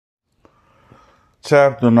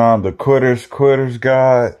Chapter 9, The Quitters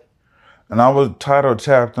Guide. And I would title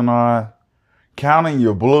Chapter 9, Counting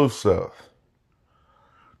Your Blue Stuff.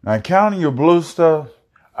 Now, counting your blue stuff,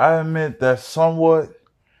 I admit that's somewhat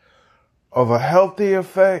of a healthy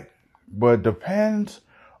effect, but it depends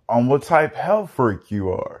on what type health freak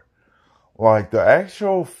you are. Like the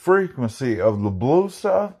actual frequency of the blue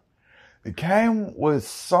stuff, it came with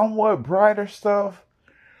somewhat brighter stuff,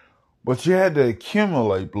 but you had to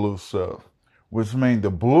accumulate blue stuff, which means the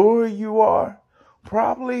bluer you are,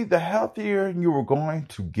 probably the healthier you were going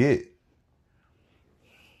to get.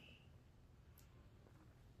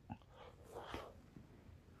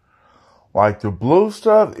 Like the blue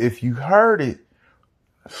stuff, if you heard it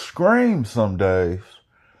scream some days,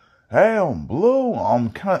 hey, I'm blue,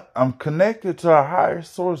 I'm connected to a higher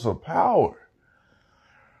source of power.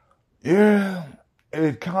 Yeah,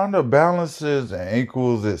 it kind of balances and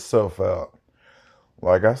equals itself out.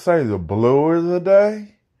 Like I say, the bluer the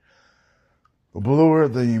day, the bluer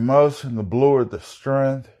the emotion, the bluer the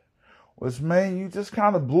strength, which means you just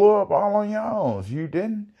kind of blew up all on your own. You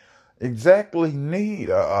didn't exactly need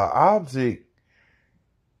an object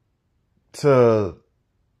to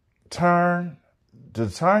turn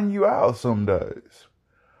you out some days.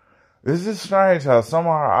 It's just strange how some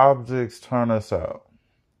of our objects turn us out.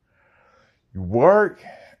 You work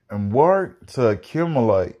and work to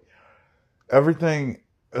accumulate everything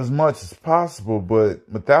as much as possible, but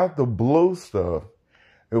without the blue stuff,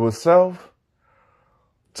 it would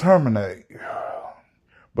self-terminate.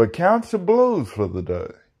 But count your blues for the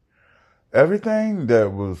day. Everything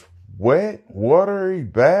that was wet, watery,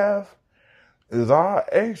 bath is all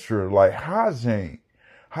extra, like hygiene.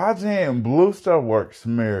 Hygiene and blue stuff works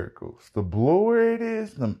miracles. The bluer it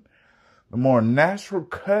is, the more natural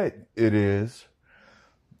cut it is,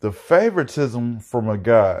 the favoritism from a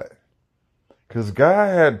God. Because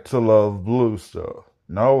God had to love blue stuff.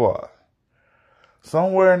 Know why?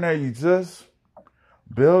 Somewhere in there you just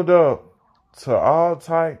build up to all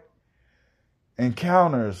type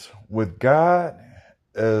encounters with God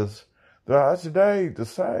as throughout your day to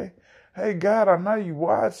say, hey God, I know you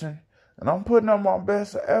watching and I'm putting up my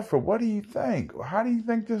best effort. What do you think? How do you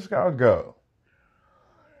think this is gonna go?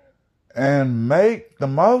 And make the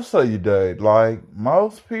most of your day. Like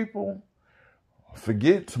most people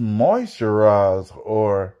forget to moisturize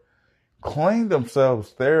or clean themselves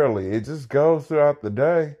thoroughly. It just goes throughout the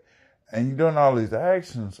day and you're doing all these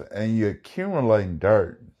actions and you're accumulating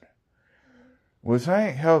dirt, which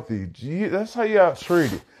ain't healthy. That's how y'all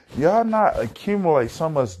treat it. Y'all not accumulate so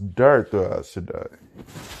much dirt throughout your day.